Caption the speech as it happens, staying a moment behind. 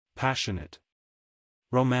passionate,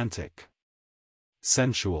 romantic,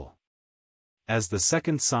 sensual. As the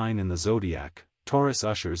second sign in the zodiac, Taurus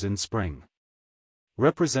ushers in spring.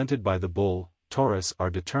 Represented by the bull, Taurus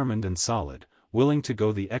are determined and solid, willing to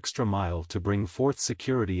go the extra mile to bring forth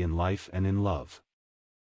security in life and in love.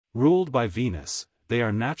 Ruled by Venus, they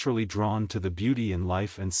are naturally drawn to the beauty in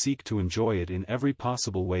life and seek to enjoy it in every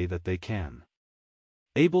possible way that they can.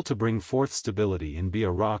 Able to bring forth stability and be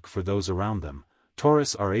a rock for those around them,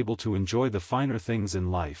 Taurus are able to enjoy the finer things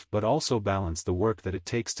in life but also balance the work that it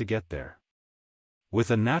takes to get there.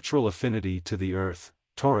 With a natural affinity to the earth,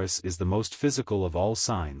 Taurus is the most physical of all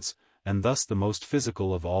signs, and thus the most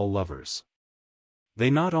physical of all lovers.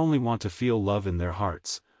 They not only want to feel love in their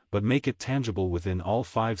hearts, but make it tangible within all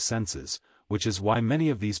five senses, which is why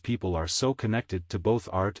many of these people are so connected to both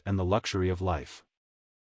art and the luxury of life.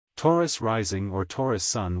 Taurus rising or Taurus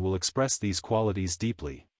sun will express these qualities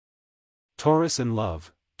deeply. Taurus in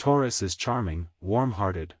love, Taurus is charming,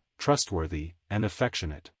 warm-hearted, trustworthy, and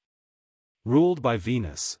affectionate. Ruled by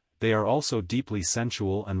Venus, they are also deeply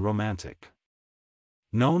sensual and romantic.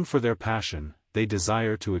 Known for their passion, they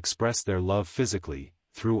desire to express their love physically,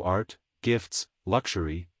 through art, gifts,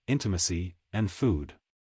 luxury, intimacy, and food.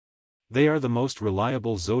 They are the most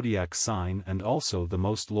reliable zodiac sign and also the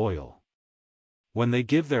most loyal. When they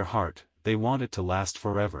give their heart, they want it to last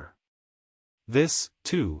forever. This,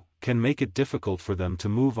 too, can make it difficult for them to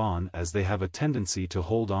move on as they have a tendency to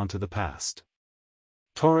hold on to the past.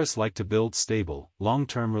 Taurus like to build stable,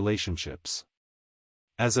 long-term relationships.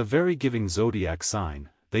 As a very giving zodiac sign,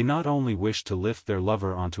 they not only wish to lift their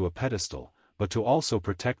lover onto a pedestal, but to also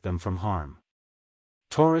protect them from harm.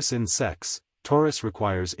 Taurus in sex, Taurus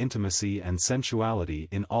requires intimacy and sensuality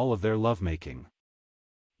in all of their lovemaking.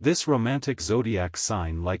 This romantic zodiac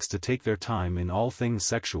sign likes to take their time in all things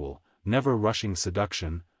sexual, never rushing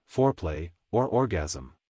seduction, foreplay, or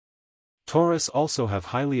orgasm. Taurus also have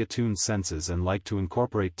highly attuned senses and like to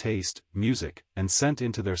incorporate taste, music, and scent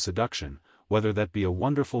into their seduction, whether that be a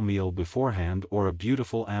wonderful meal beforehand or a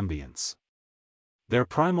beautiful ambience. Their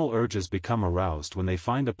primal urges become aroused when they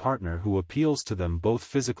find a partner who appeals to them both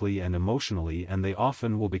physically and emotionally, and they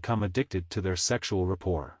often will become addicted to their sexual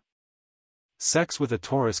rapport. Sex with a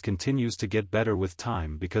Taurus continues to get better with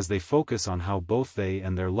time because they focus on how both they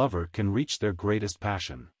and their lover can reach their greatest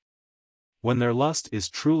passion. When their lust is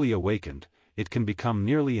truly awakened, it can become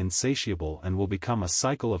nearly insatiable and will become a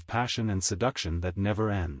cycle of passion and seduction that never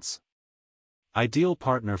ends. Ideal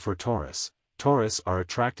partner for Taurus. Taurus are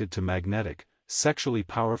attracted to magnetic, sexually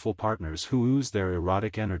powerful partners who ooze their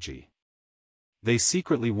erotic energy. They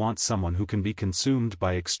secretly want someone who can be consumed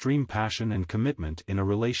by extreme passion and commitment in a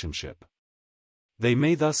relationship. They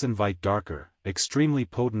may thus invite darker, extremely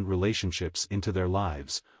potent relationships into their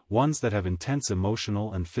lives, ones that have intense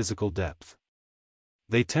emotional and physical depth.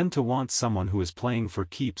 They tend to want someone who is playing for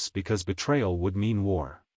keeps because betrayal would mean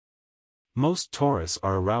war. Most Taurus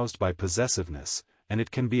are aroused by possessiveness, and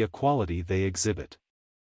it can be a quality they exhibit.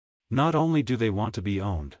 Not only do they want to be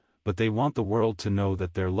owned, but they want the world to know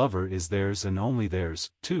that their lover is theirs and only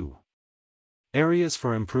theirs, too. Areas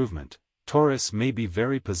for improvement. Taurus may be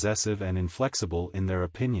very possessive and inflexible in their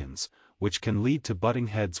opinions, which can lead to butting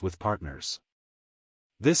heads with partners.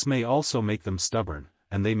 This may also make them stubborn,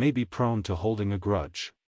 and they may be prone to holding a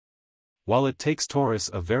grudge. While it takes Taurus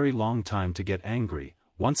a very long time to get angry,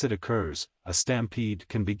 once it occurs, a stampede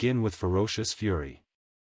can begin with ferocious fury.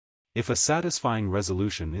 If a satisfying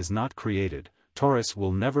resolution is not created, Taurus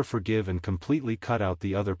will never forgive and completely cut out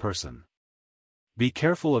the other person. Be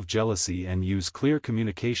careful of jealousy and use clear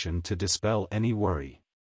communication to dispel any worry.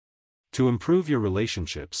 To improve your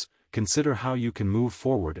relationships, consider how you can move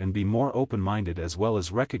forward and be more open-minded, as well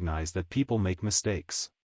as recognize that people make mistakes.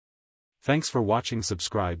 Thanks for watching.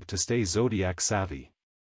 Subscribe to stay zodiac savvy.